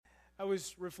I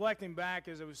was reflecting back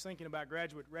as I was thinking about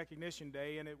Graduate Recognition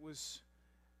Day, and it's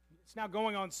now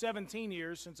going on 17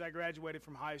 years since I graduated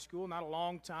from high school, not a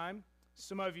long time.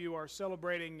 Some of you are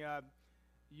celebrating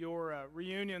your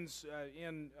reunions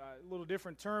in a little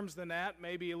different terms than that,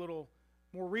 maybe a little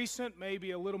more recent, maybe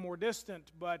a little more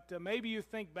distant, but maybe you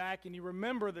think back and you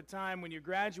remember the time when you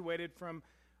graduated from,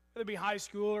 whether it be high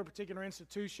school or a particular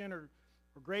institution or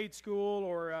grade school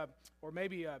or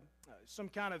maybe some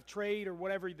kind of trade or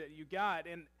whatever that you got.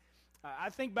 And I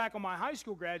think back on my high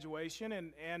school graduation,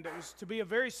 and it was to be a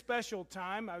very special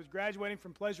time. I was graduating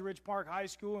from Pleasure Ridge Park High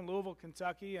School in Louisville,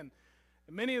 Kentucky, and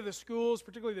many of the schools,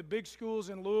 particularly the big schools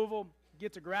in Louisville,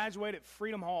 get to graduate at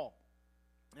Freedom Hall.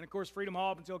 And, of course, Freedom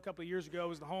Hall, up until a couple of years ago,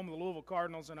 was the home of the Louisville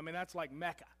Cardinals, and, I mean, that's like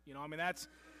Mecca. You know, I mean,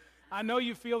 I know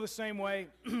you feel the same way.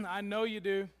 I know you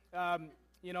do,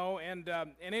 and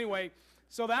anyway,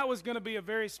 so that was going to be a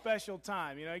very special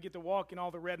time. You know, you get to walk in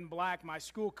all the red and black. My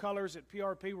school colors at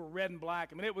PRP were red and black.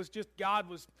 I mean, it was just, God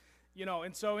was,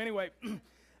 and so anyway,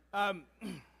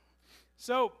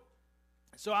 so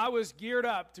I was geared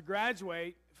up to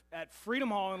graduate at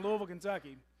Freedom Hall in Louisville,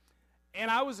 Kentucky, and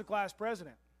I was the class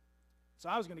president. So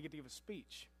I was going to get to give a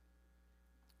speech.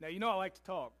 Now, you know I like to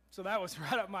talk, so that was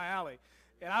right up my alley.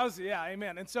 And I was, yeah,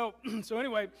 amen. And so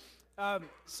anyway,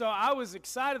 so I was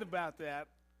excited about that,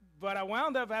 but I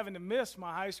wound up having to miss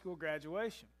my high school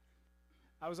graduation.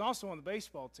 I was also on the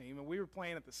baseball team, and we were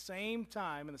playing at the same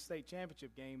time in the state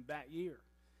championship game that year.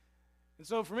 And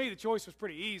so for me, the choice was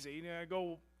pretty easy.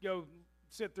 Go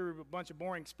sit through a bunch of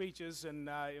boring speeches and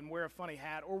wear a funny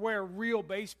hat, or wear a real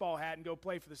baseball hat and go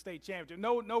play for the state championship.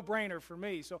 No brainer for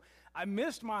me. So I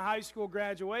missed my high school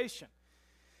graduation.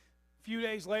 A few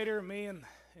days later, me and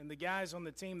the guys on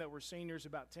the team that were seniors,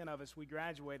 about 10 of us, we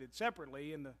graduated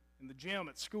separately in the gym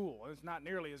at school. It's not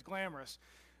nearly as glamorous.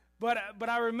 But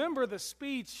I remember the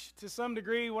speech to some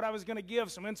degree, what I was going to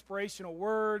give, some inspirational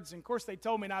words. And, of course, they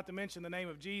told me not to mention the name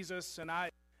of Jesus, and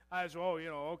I was,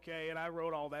 okay, and I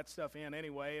wrote all that stuff in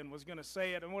anyway, and was going to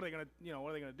say it, and what are they going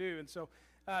to do? And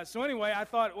so anyway, I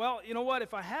thought, well, you know what?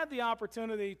 If I had the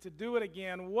opportunity to do it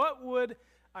again, what would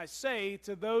I say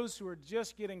to those who are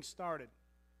just getting started?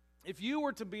 If you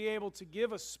were to be able to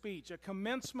give a speech, a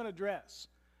commencement address,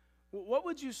 what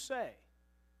would you say?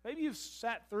 Maybe you've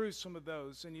sat through some of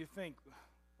those, and you think,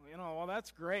 well,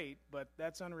 that's great, but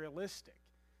that's unrealistic.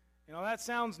 That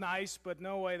sounds nice, but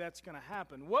no way that's going to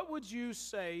happen. What would you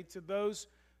say to those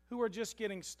who are just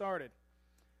getting started?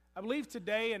 I believe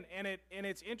today, and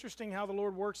it's interesting how the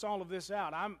Lord works all of this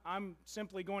out. I'm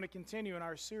simply going to continue in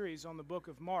our series on the book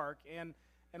of Mark, and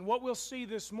what we'll see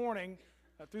this morning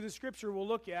through the scripture we'll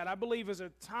look at, I believe, is a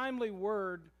timely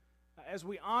word as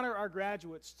we honor our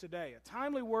graduates today, a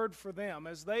timely word for them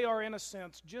as they are, in a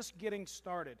sense, just getting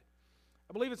started.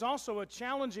 I believe it's also a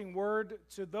challenging word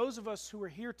to those of us who are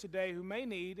here today who may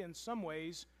need, in some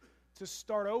ways, to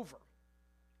start over.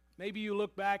 Maybe you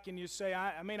look back and you say,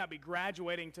 I may not be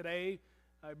graduating today,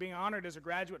 being honored as a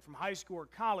graduate from high school or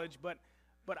college, but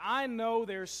I know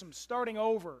there's some starting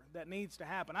over that needs to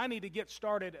happen. I need to get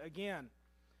started again.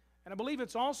 And I believe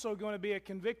it's also going to be a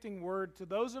convicting word to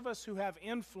those of us who have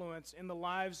influence in the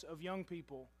lives of young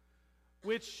people,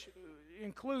 which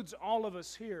includes all of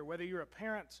us here, whether you're a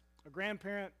parent, a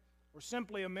grandparent, or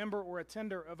simply a member or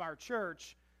attender of our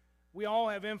church. We all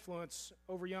have influence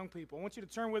over young people. I want you to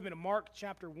turn with me to Mark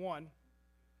chapter 1,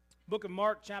 book of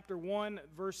Mark chapter 1,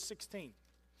 verse 16.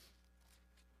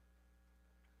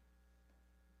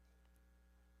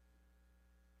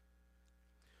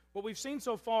 What we've seen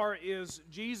so far is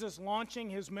Jesus launching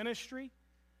his ministry.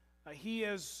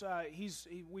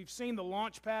 We've seen the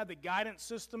launch pad, the guidance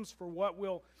systems for what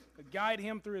will guide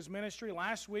him through his ministry.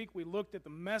 Last week we looked at the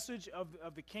message of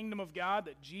the kingdom of God,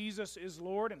 that Jesus is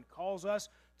Lord and calls us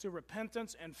to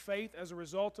repentance and faith as a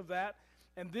result of that.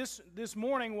 And this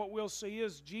morning what we'll see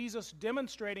is Jesus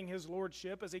demonstrating his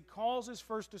lordship as he calls his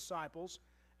first disciples,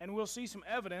 and we'll see some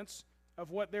evidence of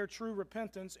what their true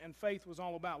repentance and faith was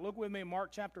all about. Look with me in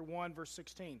Mark chapter 1, verse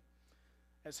 16.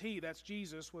 As he, that's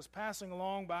Jesus, was passing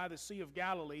along by the Sea of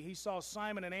Galilee, he saw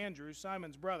Simon and Andrew,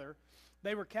 Simon's brother.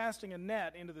 They were casting a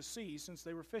net into the sea, since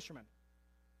they were fishermen.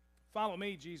 "Follow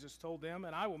me," Jesus told them,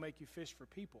 "and I will make you fish for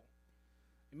people."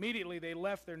 Immediately they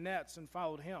left their nets and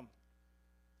followed him.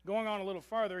 Going on a little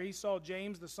farther, he saw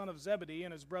James, the son of Zebedee,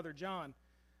 and his brother John.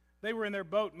 They were in their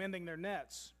boat mending their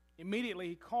nets. Immediately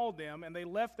he called them, and they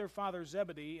left their father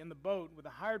Zebedee in the boat with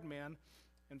the hired men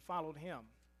and followed him.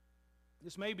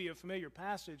 This may be a familiar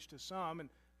passage to some, and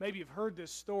maybe you've heard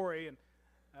this story, and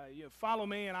follow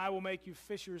me and I will make you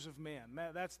fishers of men.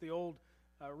 That's the old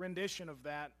rendition of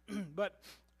that. But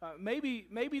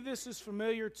Maybe this is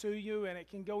familiar to you, and it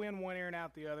can go in one ear and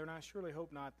out the other, and I surely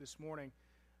hope not this morning.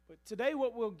 But today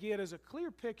what we'll get is a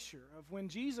clear picture of when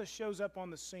Jesus shows up on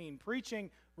the scene, preaching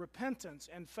repentance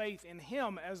and faith in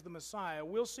Him as the Messiah.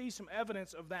 We'll see some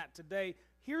evidence of that today.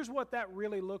 Here's what that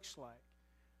really looks like.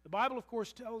 The Bible, of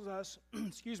course, tells us,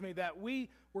 that we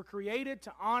were created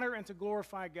to honor and to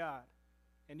glorify God.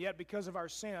 And yet, because of our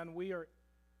sin, we are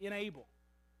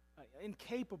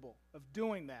incapable of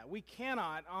doing that. We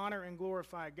cannot honor and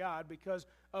glorify God because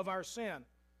of our sin.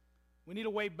 We need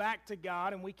a way back to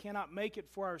God, and we cannot make it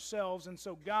for ourselves. And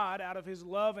so God, out of His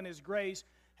love and His grace,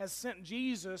 has sent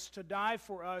Jesus to die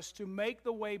for us to make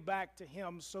the way back to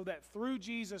Him so that through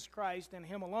Jesus Christ and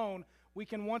Him alone, we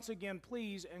can once again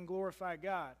please and glorify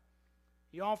God.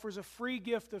 He offers a free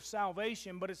gift of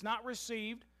salvation, but it's not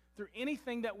received through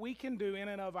anything that we can do in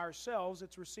and of ourselves.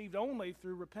 It's received only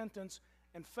through repentance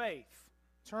and faith,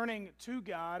 turning to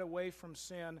God away from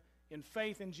sin in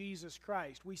faith in Jesus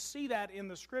Christ. We see that in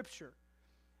the Scripture.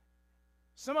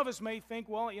 Some of us may think,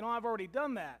 well, I've already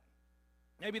done that.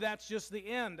 Maybe that's just the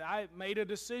end. I made a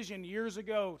decision years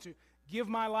ago to give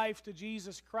my life to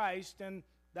Jesus Christ, and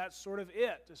that's sort of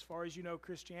it as far as you know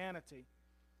Christianity.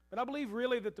 But I believe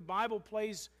really that the Bible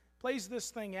plays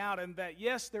this thing out, and that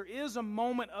yes, there is a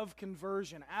moment of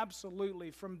conversion,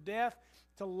 absolutely, from death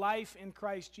to life in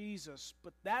Christ Jesus.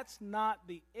 But that's not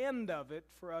the end of it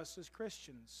for us as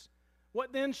Christians.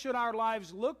 What then should our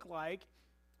lives look like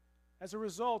as a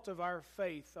result of our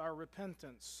faith, our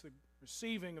repentance, the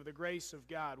receiving of the grace of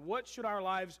God? What should our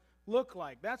lives look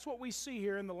like? That's what we see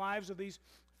here in the lives of these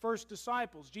first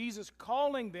disciples. Jesus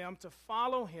calling them to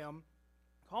follow Him,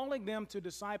 calling them to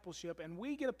discipleship, and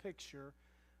we get a picture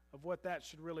of what that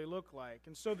should really look like.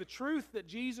 And so the truth that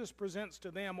Jesus presents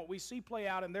to them, what we see play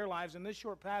out in their lives in this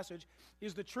short passage,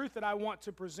 is the truth that I want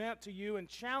to present to you and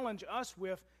challenge us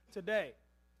with today.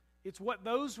 It's what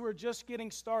those who are just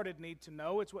getting started need to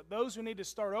know. It's what those who need to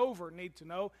start over need to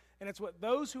know. And it's what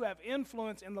those who have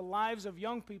influence in the lives of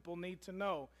young people need to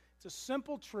know. It's a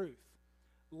simple truth.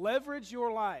 Leverage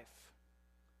your life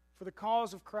for the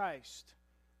cause of Christ.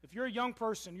 If you're a young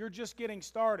person, you're just getting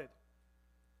started.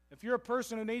 If you're a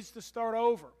person who needs to start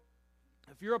over,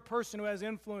 if you're a person who has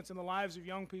influence in the lives of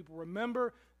young people,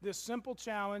 remember this simple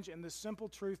challenge and this simple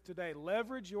truth today.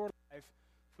 Leverage your life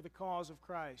for the cause of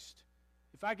Christ.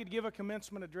 If I could give a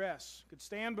commencement address, could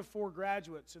stand before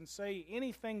graduates and say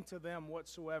anything to them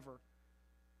whatsoever,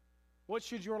 what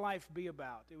should your life be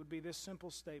about? It would be this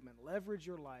simple statement: leverage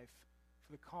your life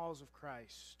for the cause of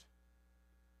Christ.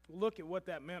 We'll look at what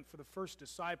that meant for the first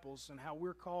disciples and how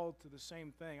we're called to the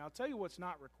same thing. I'll tell you what's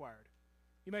not required.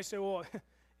 You may say, well,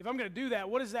 if I'm going to do that,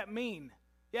 what does that mean?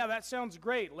 Yeah, that sounds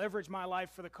great. Leverage my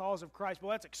life for the cause of Christ.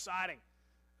 Well, that's exciting.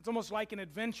 It's almost like an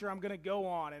adventure I'm going to go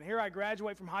on. And here I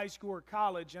graduate from high school or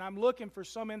college, and I'm looking for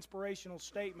some inspirational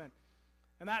statement.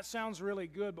 And that sounds really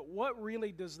good, but what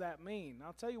really does that mean?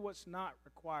 I'll tell you what's not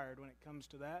required when it comes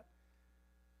to that.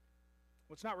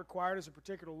 What's not required is a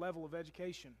particular level of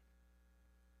education.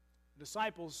 The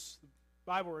disciples, the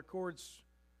Bible records,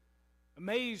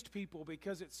 amazed people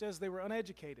because it says they were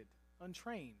uneducated,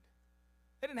 untrained.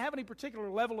 They didn't have any particular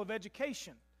level of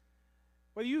education.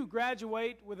 Whether you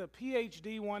graduate with a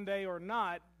PhD one day or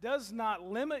not does not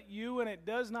limit you, and it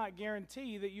does not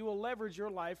guarantee that you will leverage your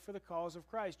life for the cause of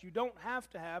Christ. You don't have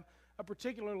to have a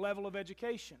particular level of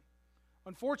education.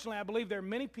 Unfortunately, I believe there are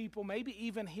many people, maybe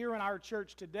even here in our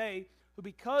church today, who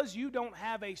because you don't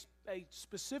have a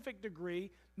specific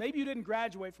degree, maybe you didn't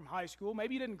graduate from high school,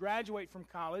 maybe you didn't graduate from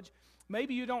college,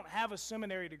 maybe you don't have a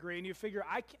seminary degree, and you figure,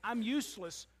 I'm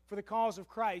useless for the cause of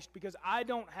Christ because I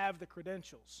don't have the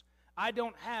credentials. I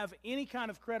don't have any kind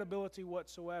of credibility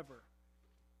whatsoever.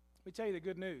 Let me tell you the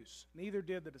good news. Neither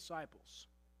did the disciples.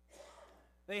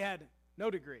 They had no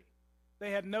degree.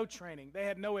 They had no training. They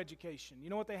had no education. You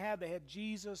know what they had? They had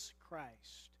Jesus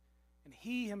Christ. And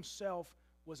He Himself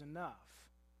was enough.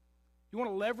 You want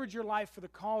to leverage your life for the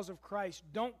cause of Christ,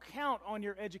 don't count on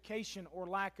your education or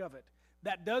lack of it.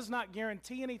 That does not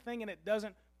guarantee anything, and it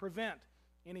doesn't prevent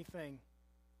anything.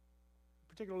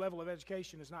 A particular level of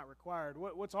education is not required.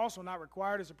 What's also not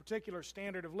required is a particular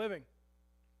standard of living.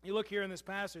 You look here in this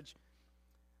passage.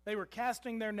 They were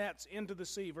casting their nets into the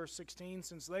sea, verse 16,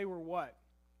 since they were what?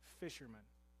 Fishermen.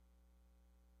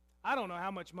 I don't know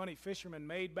how much money fishermen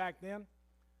made back then,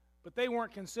 but they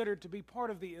weren't considered to be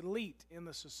part of the elite in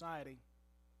the society.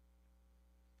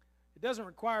 It doesn't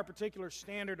require a particular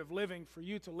standard of living for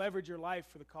you to leverage your life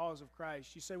for the cause of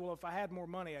Christ. You say, well, if I had more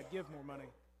money, I'd give more money.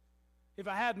 If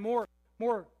I had more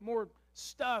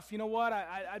stuff, you know what?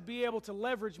 I'd be able to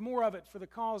leverage more of it for the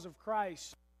cause of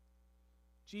Christ.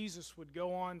 Jesus would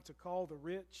go on to call the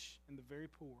rich and the very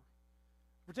poor.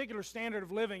 A particular standard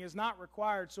of living is not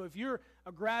required. So if you're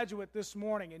a graduate this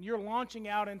morning and you're launching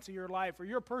out into your life, or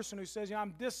you're a person who says,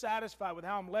 I'm dissatisfied with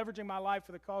how I'm leveraging my life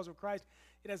for the cause of Christ,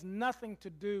 it has nothing to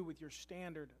do with your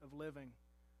standard of living.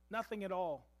 Nothing at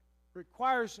all. It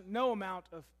requires no amount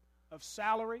of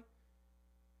salary,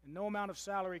 and no amount of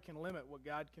salary can limit what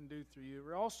God can do through you.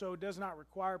 It also does not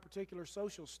require particular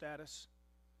social status.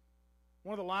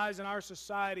 One of the lies in our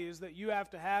society is that you have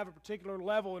to have a particular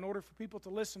level in order for people to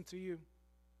listen to you.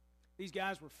 These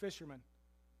guys were fishermen.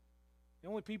 The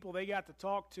only people they got to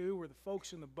talk to were the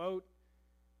folks in the boat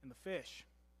and the fish.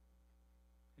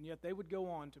 And yet they would go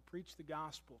on to preach the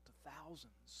gospel to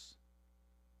thousands.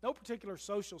 No particular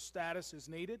social status is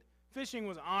needed. Fishing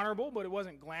was honorable, but it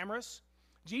wasn't glamorous.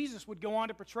 Jesus would go on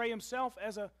to portray himself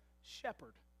as a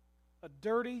shepherd, a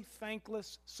dirty,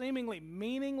 thankless, seemingly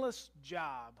meaningless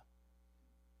job.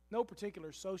 No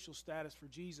particular social status for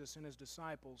Jesus and his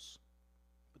disciples,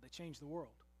 but they changed the world.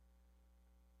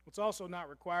 What's also not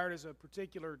required is a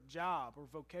particular job or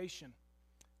vocation.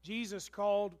 Jesus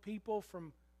called people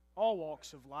from all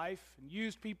walks of life and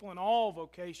used people in all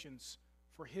vocations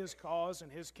for his cause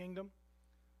and his kingdom.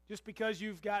 Just because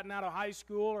you've gotten out of high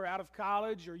school or out of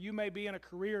college, or you may be in a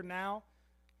career now,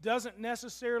 doesn't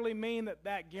necessarily mean that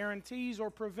that guarantees or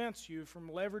prevents you from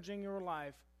leveraging your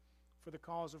life for the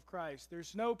cause of Christ.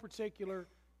 There's no particular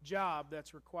job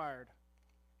that's required.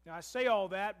 Now, I say all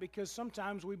that because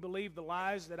sometimes we believe the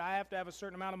lies that I have to have a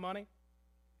certain amount of money,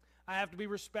 I have to be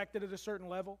respected at a certain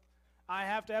level, I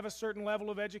have to have a certain level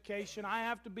of education, I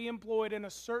have to be employed in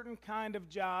a certain kind of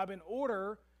job in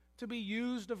order to be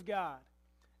used of God.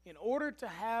 In order to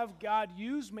have God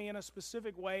use me in a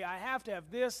specific way, I have to have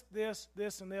this, this,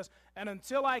 this, and this. And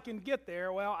until I can get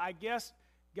there, well, I guess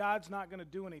God's not going to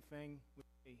do anything with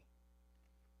me.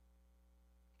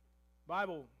 The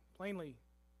Bible plainly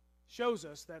shows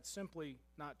us that's simply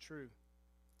not true.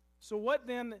 So what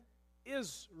then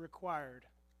is required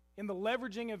in the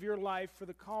leveraging of your life for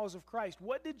the cause of Christ?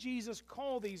 What did Jesus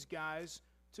call these guys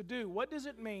to do? What does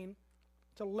it mean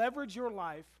to leverage your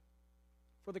life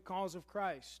for the cause of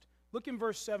Christ? Look in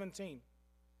verse 17.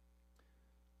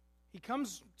 He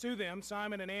comes to them,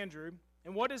 Simon and Andrew,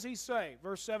 and what does he say?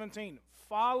 Verse 17,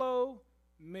 follow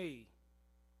me,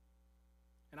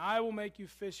 and I will make you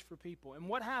fish for people. And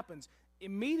what happens?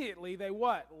 Immediately they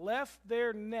what? Left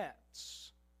their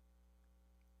nets.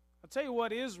 I'll tell you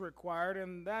what is required,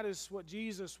 and that is what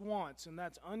Jesus wants, and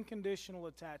that's unconditional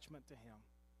attachment to him.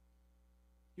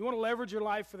 You want to leverage your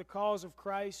life for the cause of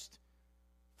Christ?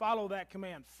 Follow that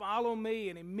command. Follow me.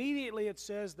 And immediately it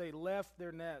says they left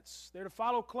their nets. They're to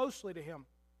follow closely to him.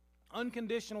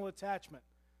 Unconditional attachment.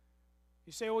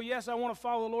 You say, well, yes, I want to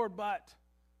follow the Lord, but.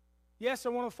 Yes, I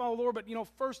want to follow the Lord, but,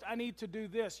 first I need to do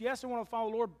this. Yes, I want to follow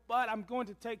the Lord, but I'm going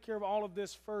to take care of all of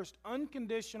this first.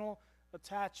 Unconditional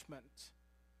attachment.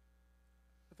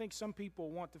 I think some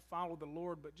people want to follow the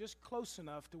Lord, but just close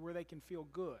enough to where they can feel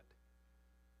good.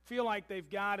 Feel like they've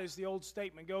got, as the old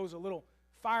statement goes, a little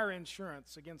fire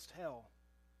insurance against hell.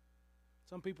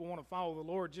 Some people want to follow the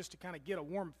Lord just to kind of get a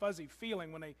warm, fuzzy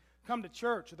feeling when they come to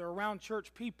church or they're around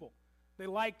church people. They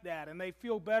like that, and they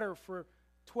feel better for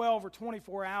 12 or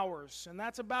 24 hours, and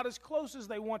that's about as close as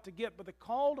they want to get. But the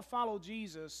call to follow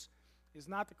Jesus is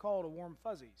not the call to warm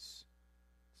fuzzies.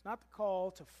 It's not the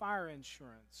call to fire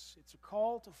insurance. It's a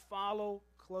call to follow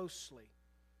closely.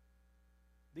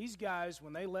 These guys,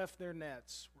 when they left their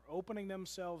nets, were opening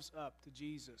themselves up to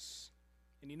Jesus.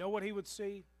 And you know what he would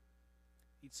see?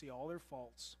 He'd see all their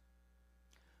faults,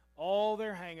 all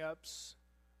their hang-ups,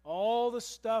 all the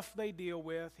stuff they deal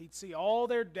with. He'd see all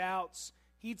their doubts.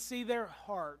 He'd see their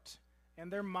heart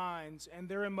and their minds and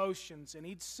their emotions. And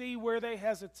he'd see where they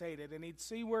hesitated, and he'd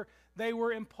see where they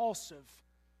were impulsive.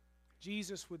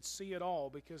 Jesus would see it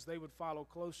all because they would follow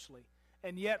closely.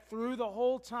 And yet through the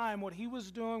whole time, what he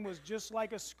was doing was just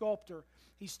like a sculptor.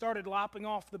 He started lopping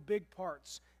off the big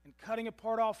parts and cutting a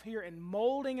part off here and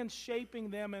molding and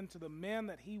shaping them into the men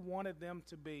that he wanted them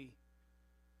to be.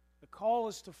 The call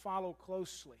is to follow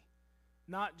closely,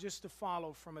 not just to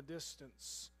follow from a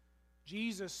distance.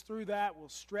 Jesus, through that, will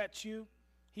stretch you.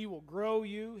 He will grow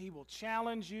you. He will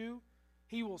challenge you.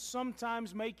 He will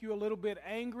sometimes make you a little bit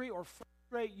angry or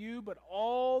frustrate you, but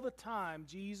all the time,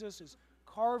 Jesus is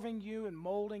carving you and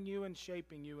molding you and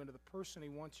shaping you into the person he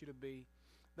wants you to be.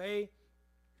 They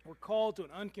were called to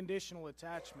an unconditional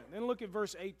attachment. Then look at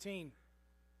verse 18.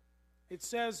 It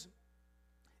says,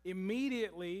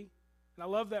 immediately, and I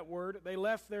love that word, they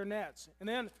left their nets. And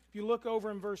then if you look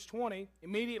over in verse 20,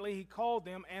 immediately he called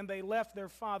them, and they left their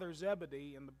father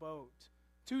Zebedee in the boat.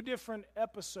 Two different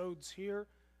episodes here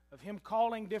of him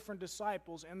calling different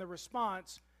disciples, and the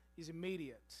response is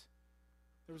immediate.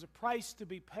 There was a price to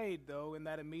be paid, though, in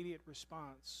that immediate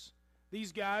response.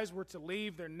 These guys were to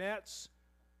leave their nets,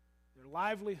 their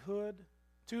livelihood.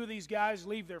 Two of these guys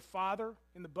leave their father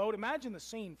in the boat. Imagine the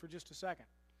scene for just a second.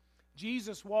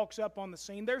 Jesus walks up on the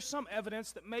scene. There's some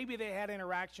evidence that maybe they had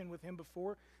interaction with him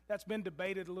before. That's been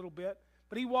debated a little bit.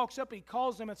 But he walks up, he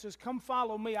calls them and says, "Come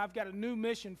follow me. I've got a new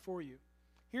mission for you."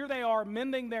 Here they are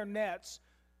mending their nets,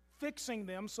 fixing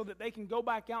them so that they can go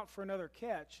back out for another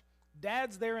catch.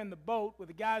 Dad's there in the boat with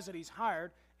the guys that he's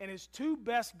hired, and his two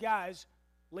best guys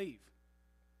leave.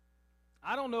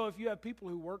 I don't know if you have people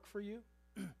who work for you.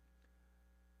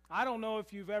 I don't know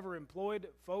if you've ever employed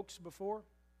folks before.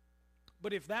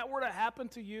 But if that were to happen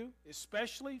to you,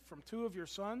 especially from two of your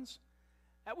sons,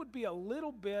 that would be a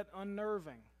little bit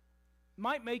unnerving.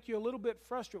 Might make you a little bit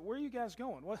frustrated. Where are you guys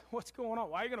going? What's going on?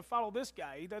 Why are you going to follow this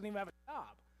guy? He doesn't even have a job.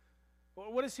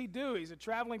 What does he do? He's a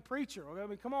traveling preacher. I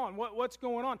mean, come on. What's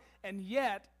going on? And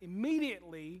yet,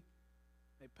 immediately,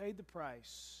 they paid the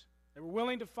price. They were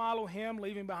willing to follow him,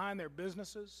 leaving behind their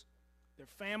businesses, their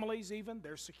families even,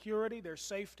 their security, their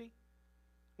safety.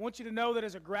 I want you to know that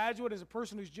as a graduate, as a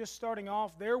person who's just starting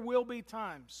off, there will be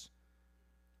times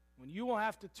when you will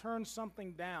have to turn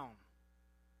something down.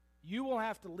 You will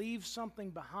have to leave something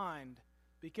behind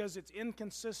because it's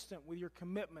inconsistent with your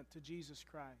commitment to Jesus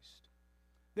Christ.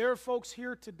 There are folks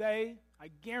here today, I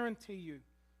guarantee you,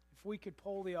 if we could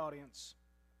poll the audience,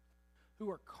 who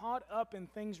are caught up in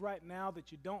things right now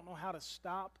that you don't know how to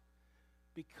stop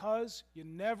because you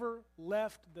never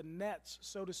left the nets,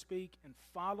 so to speak, and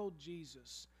followed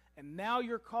Jesus. And now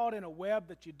you're caught in a web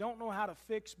that you don't know how to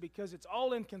fix because it's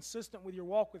all inconsistent with your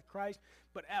walk with Christ.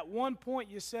 But at one point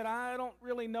you said, "I don't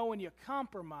really know," and you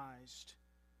compromised.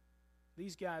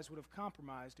 These guys would have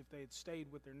compromised if they had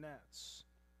stayed with their nets.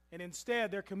 And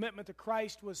instead, their commitment to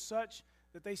Christ was such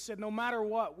that they said, "No matter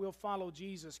what, we'll follow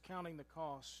Jesus, counting the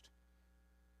cost."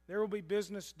 There will be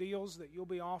business deals that you'll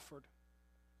be offered,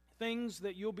 things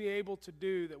that you'll be able to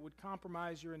do that would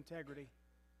compromise your integrity.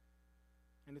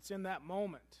 And it's in that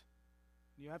moment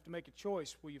you have to make a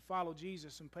choice. Will you follow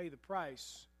Jesus and pay the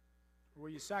price, or will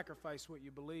you sacrifice what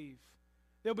you believe?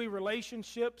 There'll be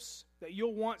relationships that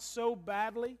you'll want so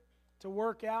badly to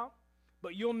work out,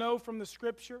 but you'll know from the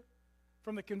Scripture,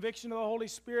 from the conviction of the Holy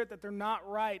Spirit, that they're not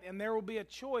right, and there will be a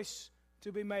choice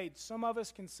to be made. Some of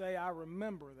us can say, "I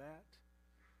remember that,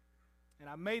 and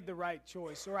I made the right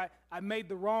choice," or I made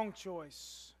the wrong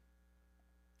choice.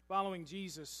 Following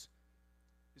Jesus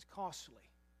is costly.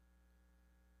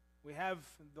 We have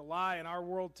the lie in our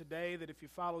world today that if you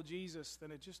follow Jesus,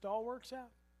 then it just all works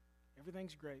out.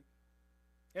 Everything's great.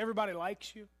 Everybody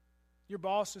likes you. Your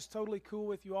boss is totally cool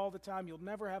with you all the time. You'll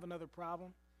never have another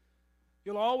problem.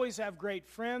 You'll always have great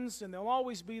friends, and they'll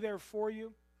always be there for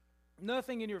you.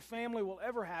 Nothing in your family will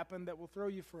ever happen that will throw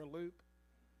you for a loop.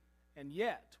 And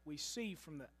yet, we see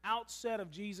from the outset of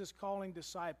Jesus calling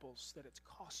disciples that it's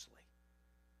costly.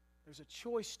 There's a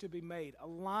choice to be made, a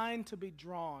line to be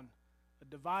drawn, a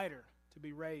divider to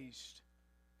be raised.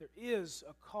 There is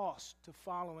a cost to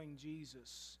following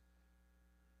Jesus.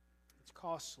 It's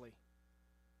costly.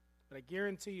 But I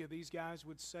guarantee you these guys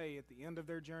would say at the end of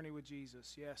their journey with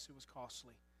Jesus, yes, it was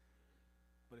costly,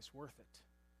 but it's worth it.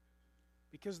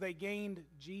 Because they gained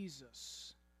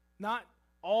Jesus. Not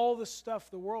all the stuff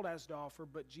the world has to offer,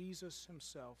 but Jesus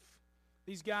himself.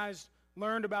 These guys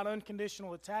learned about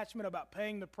unconditional attachment, about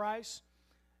paying the price.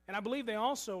 And I believe they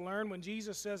also learned when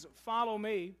Jesus says, "Follow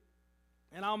me,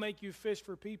 and I'll make you fish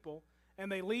for people,"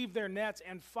 and they leave their nets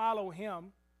and follow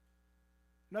him.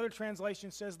 Another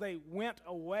translation says they went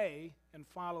away and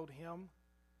followed him.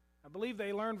 I believe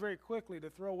they learned very quickly to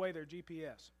throw away their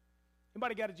GPS.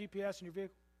 Anybody got a GPS in your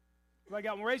vehicle? Anybody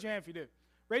got one? Raise your hand if you do.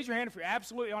 Raise your hand if you're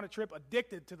absolutely on a trip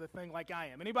addicted to the thing like I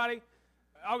am. Anybody?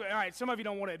 Okay, all right, some of you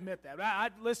don't want to admit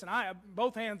that. Listen,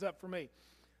 both hands up for me.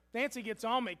 Nancy gets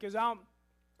on me because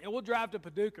we'll drive to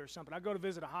Paducah or something. I go to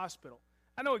visit a hospital.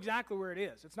 I know exactly where it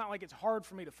is. It's not like it's hard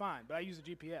for me to find, but I use a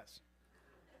GPS.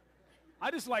 I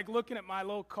just like looking at my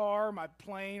little car, my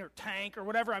plane or tank or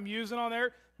whatever I'm using on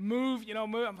there, move.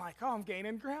 I'm like, I'm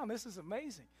gaining ground. This is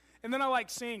amazing. And then I like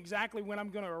seeing exactly when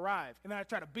I'm going to arrive, and then I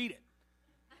try to beat it.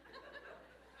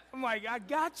 I'm like, I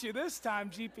got you this time,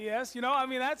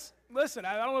 GPS. Listen,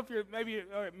 I don't know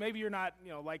if maybe you're not,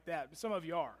 like that, but some of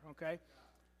you are, okay?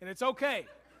 And it's okay,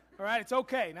 all right? It's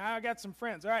okay. Now I got some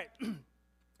friends, all right?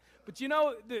 But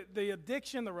the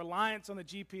addiction, the reliance on the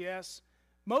GPS,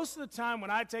 most of the time when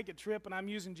I take a trip and I'm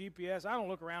using GPS, I don't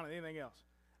look around at anything else.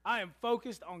 I am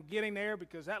focused on getting there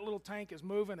because that little tank is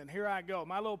moving, and here I go.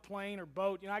 My little plane or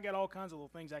boat, I got all kinds of little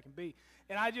things I can be.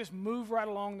 And I just move right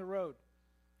along the road.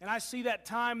 and I see that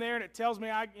time there, and it tells me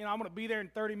I'm going to be there in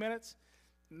 30 minutes.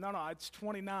 No, it's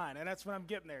 29, and that's when I'm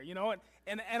getting there,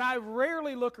 And I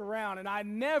rarely look around, and I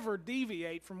never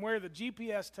deviate from where the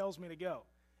GPS tells me to go.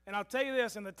 And I'll tell you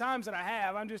this, in the times that I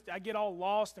have, I get all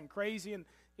lost and crazy, and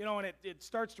and it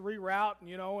starts to reroute,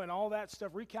 and all that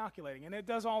stuff, recalculating, and it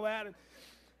does all that,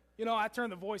 and I turn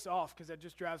the voice off because that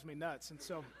just drives me nuts, and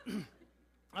so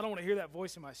I don't want to hear that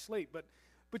voice in my sleep. But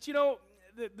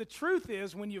the truth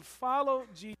is, when you follow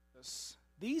Jesus,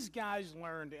 these guys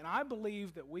learned, and I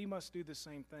believe that we must do the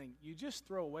same thing. You just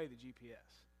throw away the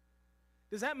GPS.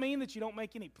 Does that mean that you don't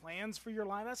make any plans for your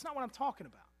life? That's not what I'm talking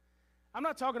about. I'm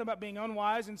not talking about being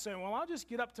unwise and saying, well, I'll just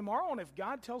get up tomorrow, and if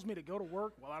God tells me to go to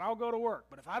work, well, then I'll go to work.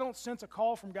 But if I don't sense a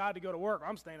call from God to go to work,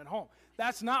 I'm staying at home.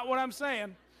 That's not what I'm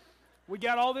saying. We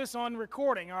got all this on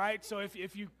recording, all right? So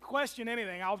if you question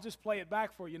anything, I'll just play it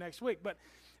back for you next week. But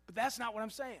that's not what I'm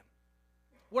saying.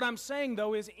 What I'm saying,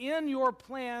 though, is in your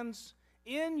plans,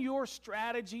 in your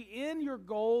strategy, in your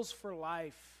goals for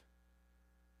life,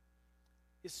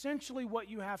 essentially what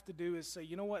you have to do is say,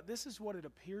 you know what, this is what it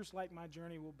appears like my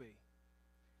journey will be.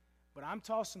 But I'm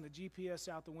tossing the GPS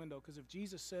out the window, because if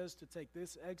Jesus says to take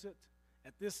this exit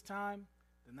at this time,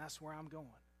 then that's where I'm going.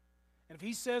 And if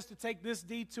he says to take this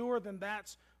detour, then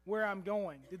that's where I'm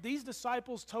going. Did these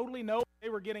disciples totally know what they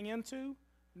were getting into?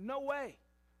 No way.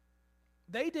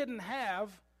 They didn't have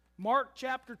Mark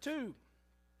chapter 2.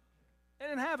 They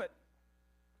didn't have it.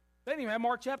 They didn't even have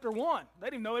Mark chapter 1. They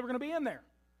didn't even know they were going to be in there.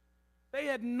 They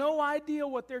had no idea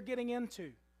what they're getting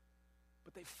into.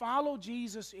 But they followed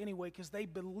Jesus anyway because they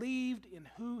believed in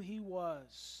who he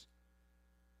was.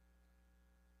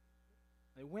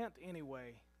 They went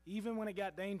anyway, even when it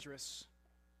got dangerous.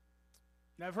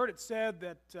 And I've heard it said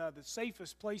that the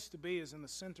safest place to be is in the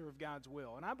center of God's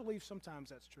will. And I believe sometimes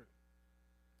that's true.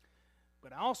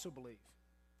 But I also believe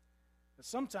that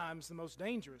sometimes the most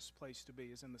dangerous place to be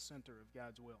is in the center of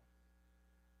God's will.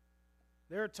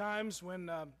 There are times when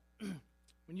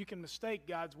you can mistake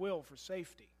God's will for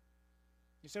safety.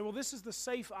 You say, well, this is the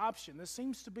safe option. This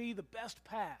seems to be the best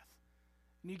path.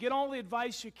 And you get all the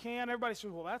advice you can. Everybody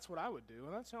says, well, that's what I would do.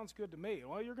 Well, that sounds good to me.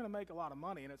 Well, you're going to make a lot of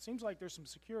money, and it seems like there's some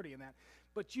security in that.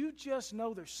 But you just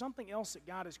know there's something else that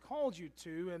God has called you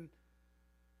to, and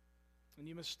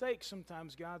you mistake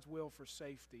sometimes God's will for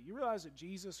safety. You realize that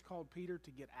Jesus called Peter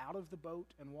to get out of the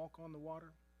boat and walk on the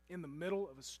water in the middle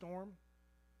of a storm?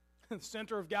 In the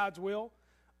center of God's will,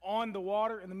 on the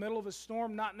water, in the middle of a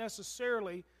storm, not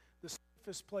necessarily the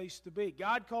safest place to be.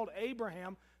 God called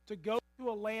Abraham to go to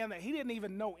a land that he didn't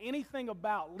even know anything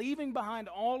about, leaving behind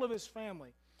all of his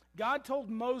family. God told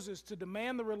Moses to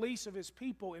demand the release of his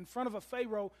people in front of a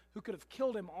Pharaoh who could have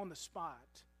killed him on the spot.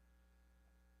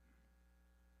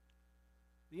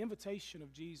 The invitation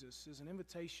of Jesus is an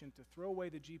invitation to throw away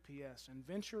the GPS and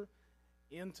venture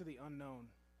into the unknown.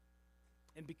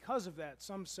 And because of that,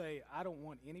 some say, I don't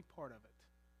want any part of it.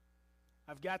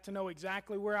 I've got to know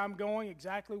exactly where I'm going,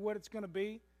 exactly what it's going to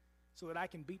be, so that I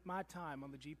can beat my time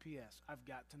on the GPS. I've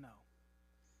got to know.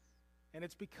 And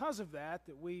it's because of that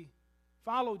that we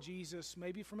follow Jesus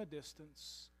maybe from a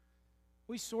distance.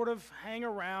 We sort of hang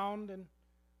around, and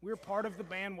we're part of the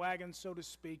bandwagon, so to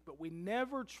speak, but we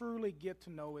never truly get to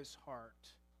know his heart.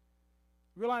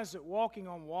 Realize that walking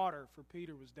on water for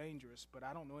Peter was dangerous, but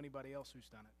I don't know anybody else who's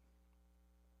done it.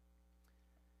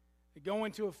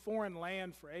 Going to a foreign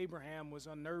land for Abraham was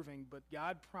unnerving, but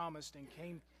God promised and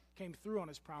came through on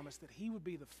his promise that he would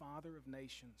be the father of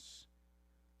nations.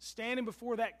 Standing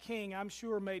before that king, I'm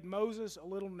sure, made Moses a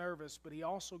little nervous, but he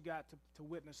also got to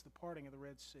witness the parting of the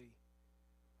Red Sea.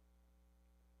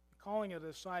 The calling of the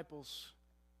disciples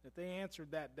that they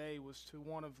answered that day was to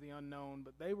one of the unknown,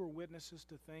 but they were witnesses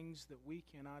to things that we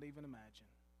cannot even imagine.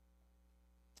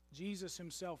 Jesus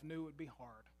himself knew it would be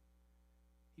hard.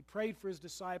 He prayed for his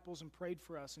disciples and prayed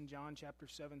for us in John chapter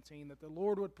 17 that the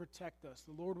Lord would protect us,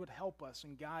 the Lord would help us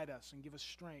and guide us and give us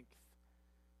strength,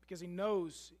 because he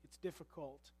knows it's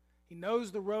difficult. He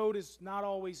knows the road is not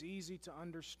always easy to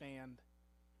understand.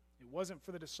 It wasn't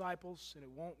for the disciples, and it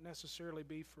won't necessarily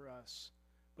be for us.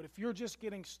 But if you're just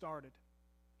getting started,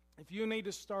 if you need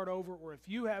to start over, or if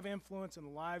you have influence in the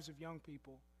lives of young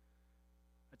people,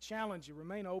 I challenge you,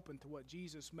 remain open to what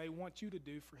Jesus may want you to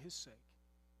do for his sake.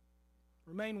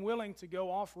 Remain willing to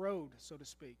go off-road, so to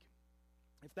speak,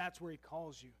 if that's where he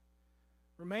calls you.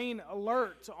 Remain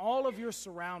alert to all of your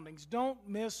surroundings. Don't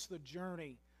miss the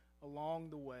journey along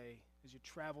the way as you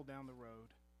travel down the road.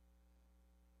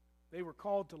 They were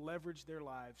called to leverage their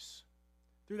lives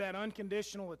through that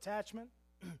unconditional attachment,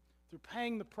 through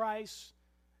paying the price,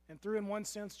 and through, in one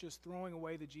sense, just throwing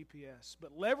away the GPS.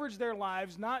 But leverage their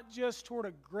lives not just toward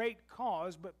a great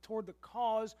cause, but toward the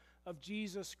cause of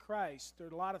Jesus Christ, there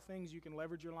are a lot of things you can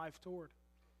leverage your life toward.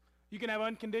 You can have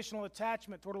unconditional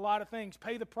attachment toward a lot of things,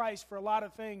 pay the price for a lot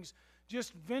of things,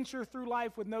 just venture through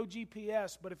life with no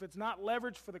GPS, but if it's not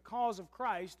leveraged for the cause of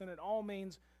Christ, then it all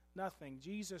means nothing.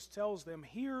 Jesus tells them,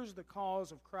 here's the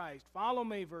cause of Christ. Follow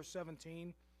me, verse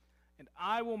 17, and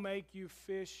I will make you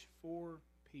fish for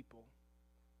people.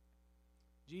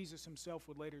 Jesus himself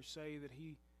would later say that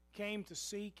he came to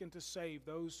seek and to save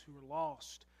those who are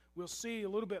lost. We'll see a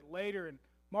little bit later in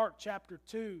Mark chapter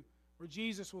 2 where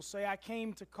Jesus will say, I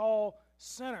came to call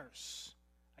sinners.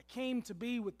 I came to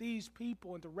be with these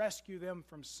people and to rescue them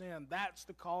from sin. That's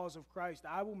the cause of Christ.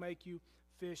 I will make you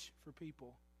fish for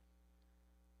people.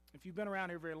 If you've been around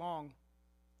here very long,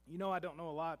 you know I don't know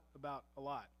a lot about a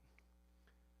lot.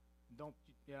 You don't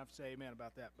have to say amen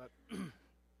about that.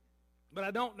 But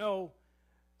I don't know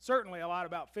certainly a lot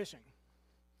about fishing.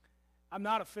 I'm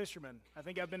not a fisherman. I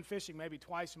think I've been fishing maybe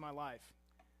twice in my life.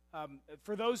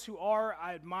 For those who are,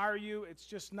 I admire you. It's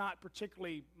just not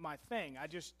particularly my thing.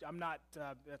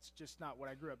 That's just not what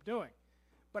I grew up doing.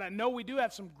 But I know we do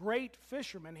have some great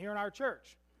fishermen here in our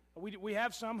church. We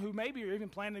have some who maybe are even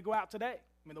planning to go out today.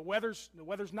 I mean, the weather's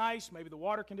nice. Maybe the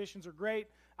water conditions are great.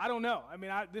 I don't know. I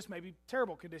mean, this may be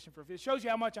terrible condition for fish. It shows you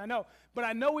how much I know. But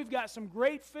I know we've got some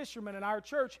great fishermen in our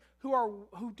church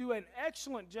who do an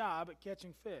excellent job at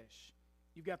catching fish.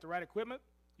 You've got the right equipment.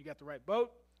 You got the right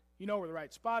boat. You know where the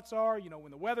right spots are. You know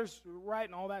when the weather's right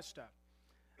and all that stuff.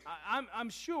 I'm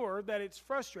sure that it's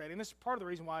frustrating. This is part of the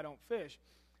reason why I don't fish.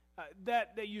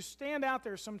 That you stand out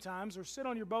there sometimes or sit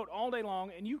on your boat all day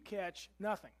long and you catch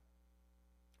nothing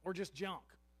or just junk.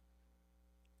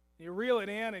 You reel it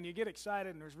in and you get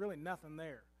excited and there's really nothing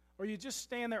there. Or you just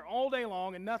stand there all day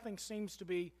long and nothing seems to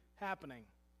be happening.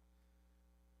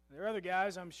 There are other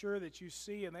guys I'm sure that you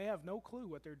see and they have no clue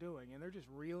what they're doing and they're just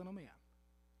reeling them in.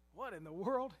 What in the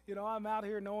world? You know, I'm out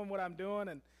here knowing what I'm doing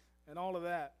and all of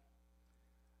that.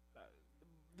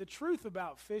 The truth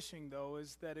about fishing, though,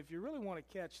 is that if you really want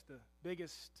to catch the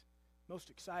biggest,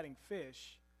 most exciting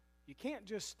fish, you can't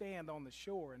just stand on the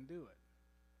shore and do it.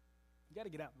 You got to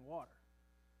get out in the water.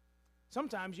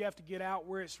 Sometimes you have to get out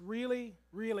where it's really,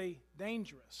 really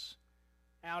dangerous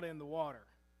out in the water,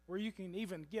 where you can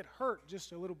even get hurt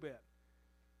just a little bit.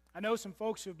 I know some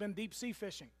folks who have been deep sea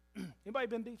fishing. Anybody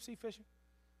been deep sea fishing?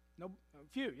 No, a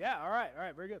few. Yeah, all right,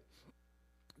 very good.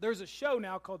 There's a show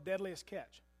now called Deadliest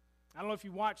Catch. I don't know if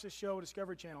you watch this show,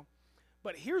 Discovery Channel,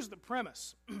 but here's the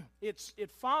premise.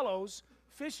 It follows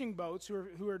fishing boats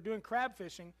who are doing crab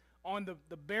fishing on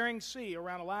the Bering Sea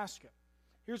around Alaska.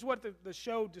 Here's what the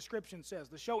show description says.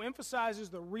 The show emphasizes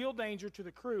the real danger to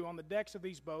the crew on the decks of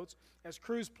these boats as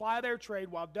crews ply their trade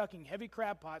while ducking heavy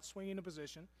crab pots swinging into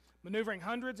position, maneuvering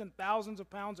hundreds and thousands of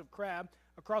pounds of crab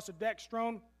across a deck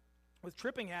strewn with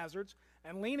tripping hazards,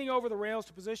 and leaning over the rails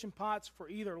to position pots for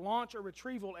either launch or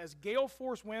retrieval as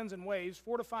gale-force winds and waves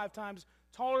 4 to 5 times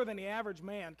taller than the average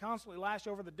man constantly lash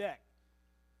over the deck.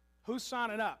 Who's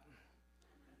signing up?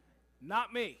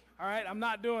 Not me. All right, I'm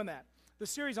not doing that. The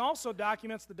series also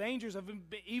documents the dangers of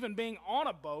even being on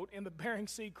a boat in the Bering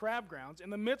Sea crab grounds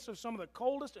in the midst of some of the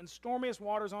coldest and stormiest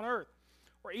waters on Earth,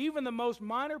 where even the most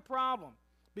minor problem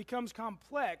becomes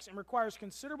complex and requires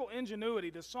considerable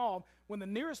ingenuity to solve when the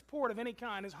nearest port of any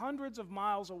kind is hundreds of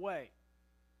miles away.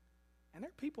 And there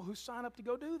are people who sign up to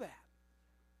go do that.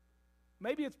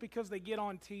 Maybe it's because they get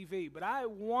on TV, but I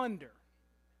wonder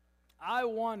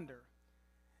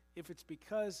if it's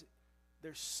because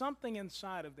there's something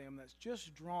inside of them that's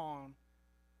just drawn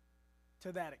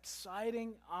to that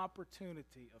exciting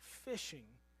opportunity of fishing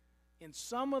in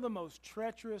some of the most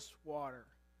treacherous water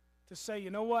to say, you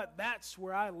know what, that's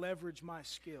where I leverage my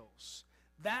skills.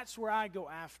 That's where I go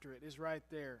after it, is right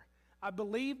there. I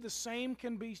believe the same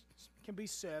can be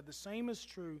said, the same is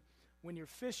true when you're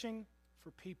fishing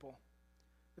for people.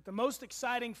 That the most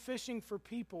exciting fishing for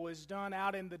people is done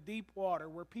out in the deep water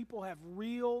where people have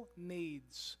real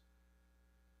needs.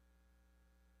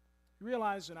 You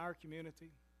realize in our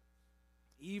community,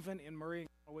 even in Murray and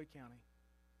Galloway County,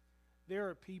 there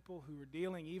are people who are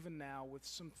dealing even now with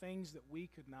some things that we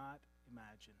could not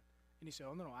imagine. And you say,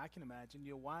 oh, no, I can imagine.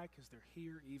 You know why? Because they're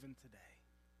here even today.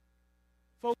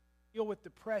 Folks who deal with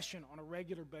depression on a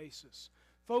regular basis.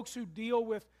 Folks who deal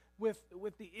with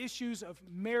the issues of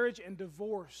marriage and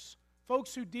divorce.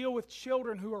 Folks who deal with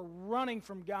children who are running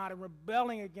from God and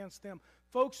rebelling against them.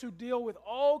 Folks who deal with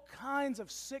all kinds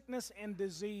of sickness and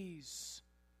disease.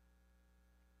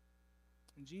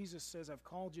 And Jesus says, I've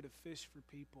called you to fish for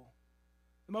people.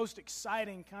 The most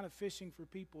exciting kind of fishing for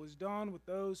people is done with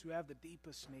those who have the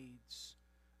deepest needs.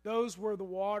 Those where the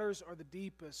waters are the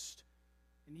deepest.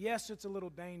 And yes, it's a little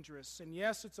dangerous. And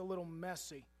yes, it's a little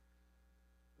messy.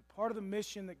 But part of the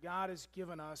mission that God has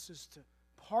given us is to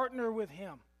partner with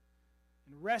Him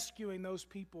in rescuing those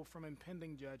people from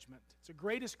impending judgment. It's the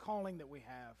greatest calling that we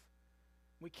have.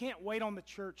 We can't wait on the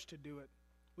church to do it.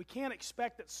 We can't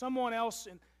expect that someone else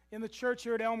in the church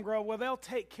here at Elm Grove, well, they'll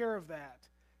take care of that.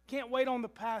 Can't wait on the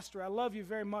pastor. I love you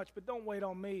very much, but don't wait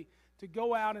on me to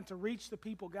go out and to reach the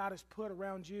people God has put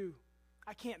around you.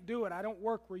 I can't do it. I don't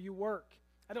work where you work.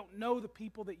 I don't know the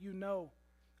people that you know.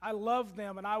 I love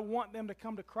them and I want them to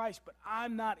come to Christ, but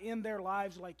I'm not in their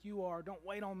lives like you are. Don't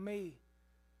wait on me.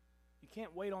 You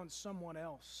can't wait on someone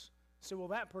else. Say, well,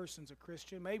 that person's a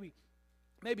Christian.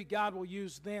 Maybe God will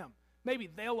use them. Maybe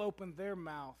they'll open their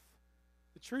mouth.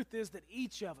 The truth is that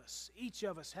each of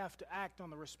us have to act on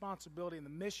the responsibility and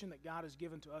the mission that God has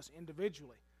given to us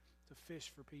individually to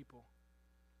fish for people.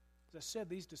 As I said,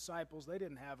 these disciples, they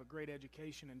didn't have a great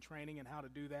education and training in how to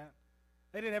do that.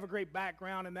 They didn't have a great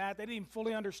background in that. They didn't even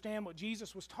fully understand what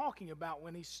Jesus was talking about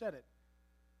when He said it.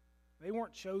 They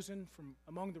weren't chosen from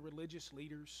among the religious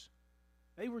leaders.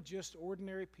 They were just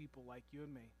ordinary people like you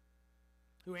and me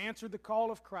who answered the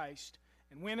call of Christ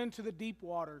and went into the deep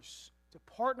waters to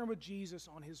partner with Jesus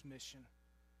on His mission.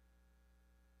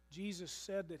 Jesus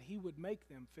said that He would make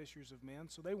them fishers of men,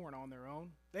 so they weren't on their own.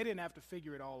 They didn't have to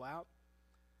figure it all out.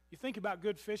 You think about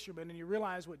good fishermen and you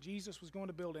realize what Jesus was going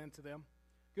to build into them.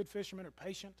 Good fishermen are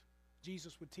patient.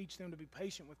 Jesus would teach them to be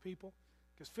patient with people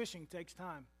because fishing takes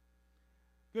time.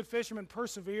 Good fishermen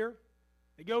persevere.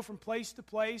 They go from place to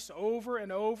place over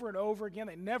and over and over again.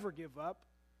 They never give up.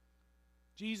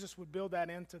 Jesus would build that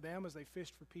into them as they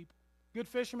fished for people. Good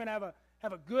fishermen have a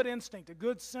good instinct, a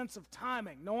good sense of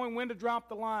timing, knowing when to drop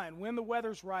the line, when the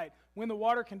weather's right, when the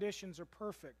water conditions are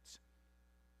perfect.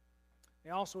 They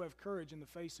also have courage in the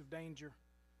face of danger,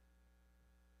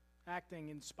 acting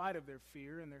in spite of their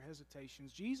fear and their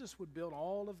hesitations. Jesus would build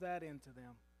all of that into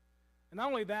them. And not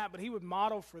only that, but He would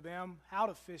model for them how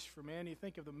to fish for men. You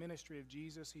think of the ministry of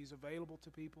Jesus. He's available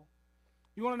to people.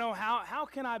 You want to know how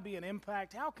can I be an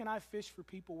impact? How can I fish for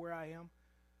people where I am?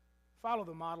 Follow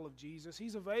the model of Jesus.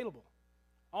 He's available,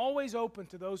 always open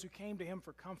to those who came to Him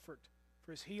for comfort,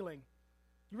 for His healing.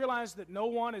 You realize that no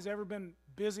one has ever been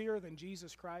busier than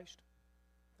Jesus Christ?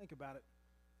 Think about it.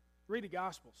 Read the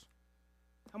Gospels.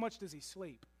 How much does He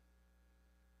sleep?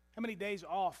 How many days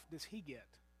off does He get?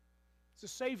 He's the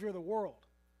Savior of the world.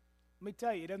 Let me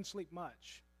tell you, He doesn't sleep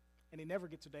much, and He never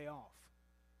gets a day off.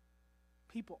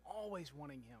 People always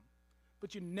wanting Him.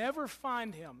 But you never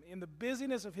find Him in the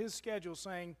busyness of His schedule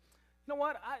saying, you know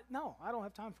what, I don't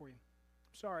have time for you.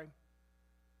 I'm sorry.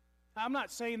 I'm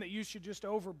not saying that you should just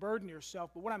overburden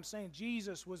yourself, but what I'm saying,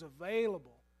 Jesus was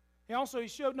available. He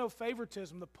showed no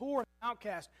favoritism. The poor and the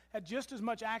outcast had just as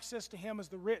much access to Him as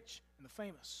the rich and the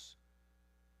famous.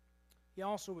 He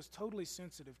also was totally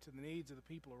sensitive to the needs of the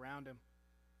people around Him.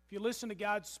 If you listen to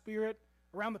God's Spirit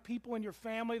around the people in your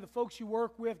family, the folks you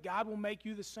work with, God will make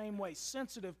you the same way,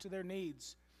 sensitive to their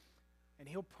needs. And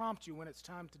He'll prompt you when it's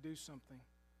time to do something.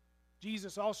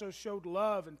 Jesus also showed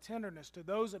love and tenderness to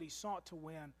those that He sought to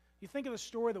win. You think of the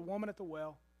story of the woman at the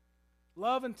well.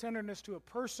 Love and tenderness to a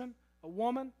person, a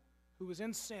woman who was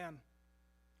in sin.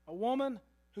 A woman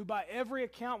who by every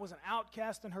account was an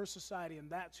outcast in her society, and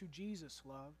that's who Jesus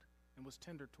loved and was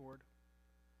tender toward.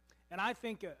 And I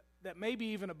think that maybe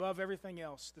even above everything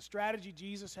else, the strategy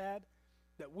Jesus had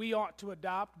that we ought to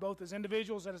adopt both as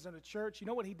individuals and as in a church, you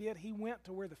know what He did? He went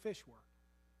to where the fish were.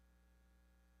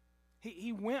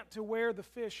 He went to where the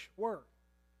fish were.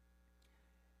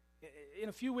 In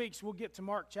a few weeks, we'll get to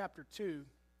Mark chapter 2.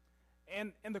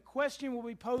 And the question will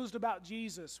be posed about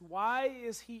Jesus. Why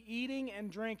is He eating and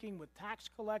drinking with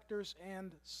tax collectors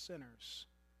and sinners?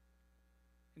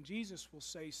 And Jesus will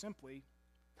say simply,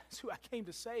 that's who I came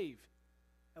to save.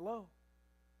 Hello?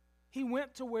 He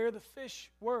went to where the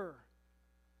fish were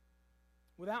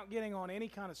without getting on any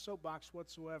kind of soapbox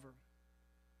whatsoever.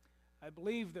 I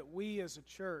believe that we as a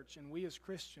church and we as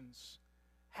Christians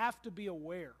have to be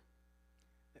aware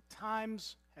that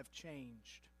times have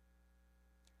changed.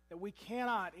 That we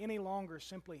cannot any longer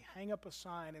simply hang up a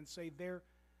sign and say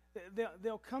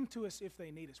they'll come to us if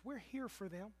they need us. We're here for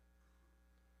them.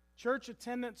 Church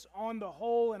attendance on the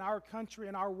whole in our country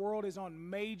and our world is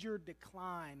on major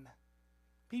decline.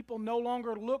 People no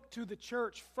longer look to the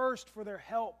church first for their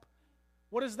help.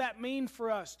 What does that mean for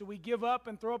us? Do we give up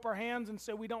and throw up our hands and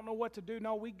say we don't know what to do?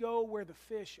 No, we go where the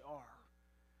fish are.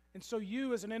 And so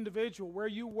you as an individual, where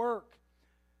you work,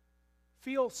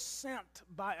 feel sent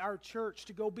by our church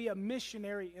to go be a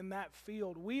missionary in that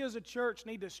field. We as a church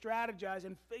need to strategize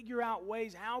and figure out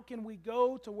ways, how can we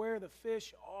go to where the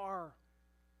fish are?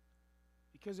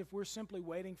 Because if we're simply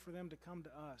waiting for them to come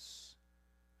to us,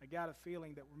 I got a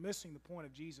feeling that we're missing the point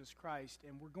of Jesus Christ,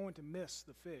 and we're going to miss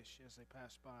the fish as they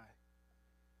pass by.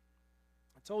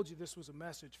 I told you this was a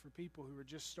message for people who are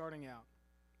just starting out.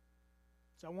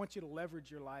 So I want you to leverage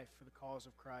your life for the cause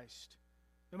of Christ.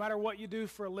 No matter what you do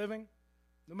for a living,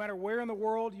 no matter where in the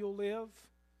world you'll live,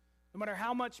 no matter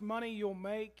how much money you'll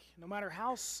make, no matter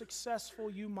how successful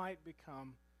you might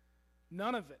become,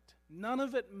 none of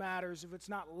it matters if it's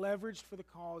not leveraged for the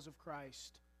cause of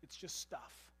Christ. It's just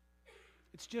stuff.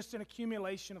 It's just an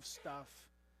accumulation of stuff.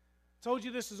 I told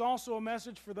you this is also a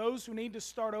message for those who need to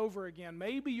start over again.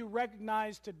 Maybe you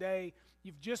recognize today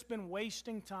you've just been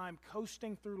wasting time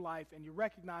coasting through life, and you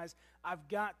recognize I've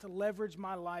got to leverage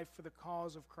my life for the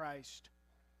cause of Christ.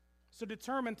 So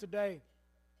determine today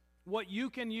what you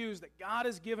can use that God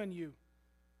has given you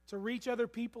to reach other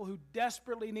people who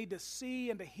desperately need to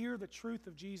see and to hear the truth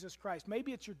of Jesus Christ.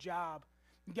 Maybe it's your job.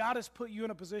 God has put you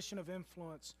in a position of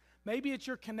influence. Maybe it's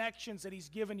your connections that He's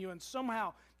given you, and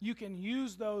somehow you can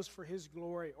use those for His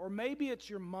glory. Or maybe it's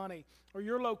your money, or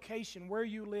your location, where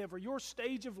you live, or your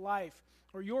stage of life,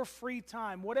 or your free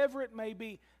time, whatever it may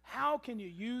be. How can you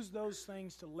use those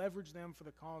things to leverage them for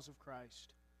the cause of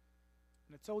Christ?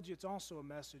 And I told you it's also a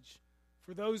message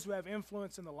for those who have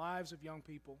influence in the lives of young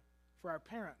people, for our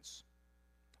parents,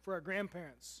 for our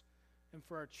grandparents, and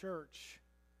for our church.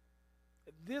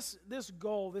 This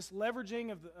goal, this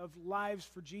leveraging of lives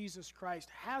for Jesus Christ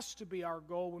has to be our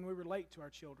goal when we relate to our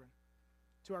children,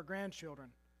 to our grandchildren,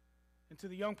 and to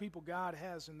the young people God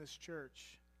has in this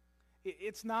church.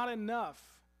 It's not enough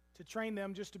to train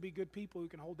them just to be good people who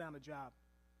can hold down a job,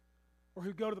 or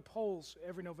who go to the polls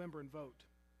every November and vote,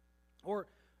 or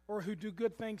who do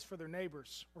good things for their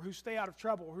neighbors, or who stay out of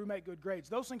trouble, or who make good grades.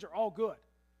 Those things are all good.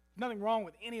 Nothing wrong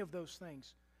with any of those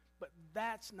things. But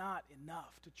that's not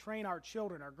enough to train our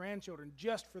children, our grandchildren,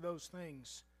 just for those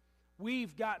things.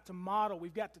 We've got to model,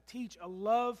 we've got to teach a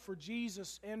love for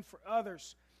Jesus and for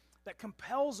others that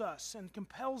compels us and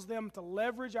compels them to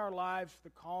leverage our lives for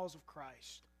the cause of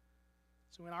Christ.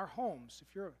 So in our homes,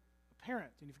 if you're a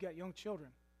parent and you've got young children,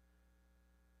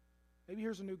 maybe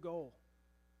here's a new goal.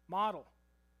 Model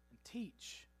and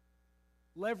teach,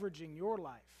 leveraging your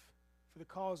life for the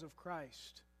cause of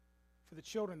Christ, for the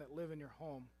children that live in your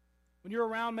home. When you're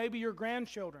around maybe your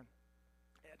grandchildren,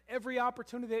 at every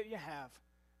opportunity that you have,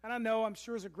 and I know, I'm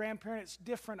sure as a grandparent it's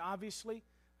different, obviously.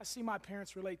 I see my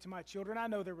parents relate to my children. I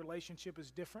know their relationship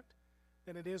is different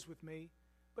than it is with me.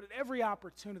 But at every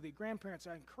opportunity, grandparents,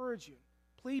 I encourage you,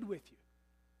 plead with you.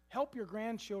 Help your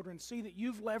grandchildren see that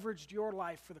you've leveraged your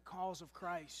life for the cause of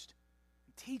Christ.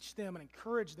 And teach them and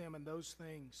encourage them in those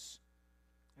things.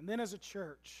 And then as a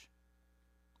church,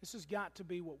 this has got to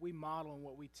be what we model and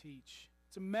what we teach.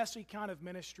 It's a messy kind of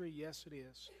ministry, yes it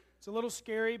is. It's a little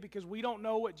scary because we don't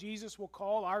know what Jesus will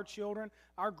call our children,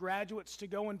 our graduates to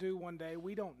go and do one day.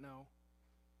 We don't know.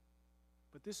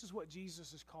 But this is what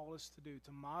Jesus has called us to do,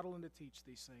 to model and to teach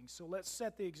these things. So let's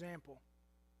set the example.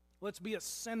 Let's be a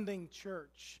sending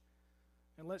church.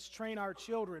 And let's train our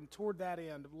children toward that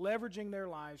end of leveraging their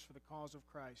lives for the cause of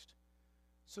Christ.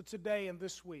 So today and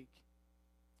this week,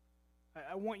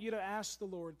 I want you to ask the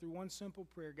Lord through one simple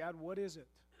prayer, God, what is it?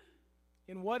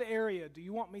 In what area do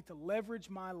you want me to leverage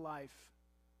my life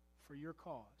for your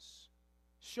cause?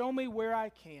 Show me where I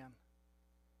can,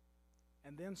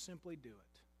 and then simply do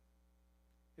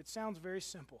it. It sounds very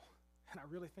simple, and I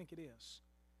really think it is.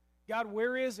 God,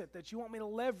 where is it that you want me to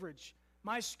leverage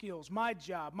my skills, my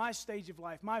job, my stage of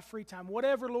life, my free time,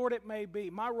 whatever, Lord, it may be,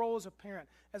 my role as a parent,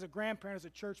 as a grandparent, as a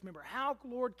church member? How,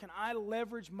 Lord, can I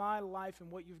leverage my life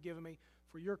and what you've given me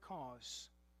for your cause?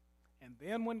 And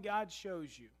then when God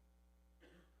shows you,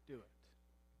 do it.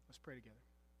 Let's pray together.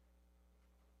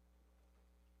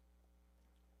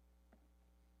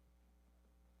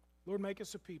 Lord, make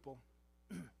us a people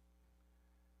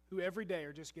who every day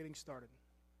are just getting started,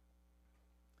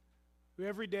 who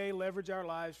every day leverage our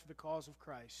lives for the cause of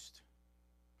Christ.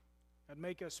 God,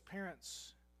 make us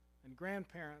parents and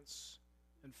grandparents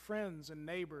and friends and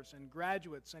neighbors and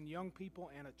graduates and young people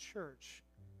and a church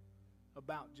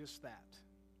about just that,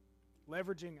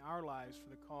 leveraging our lives for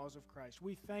the cause of Christ.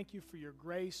 We thank you for your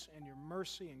grace and your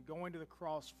mercy in going to the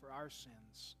cross for our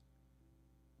sins.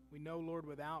 We know, Lord,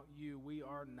 without you, we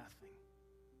are nothing.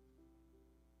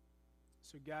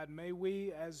 So, God, may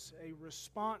we, as a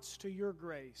response to your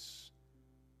grace,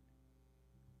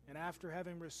 and after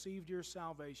having received your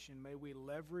salvation, may we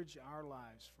leverage our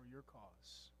lives for your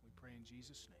cause. We pray in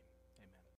Jesus' name.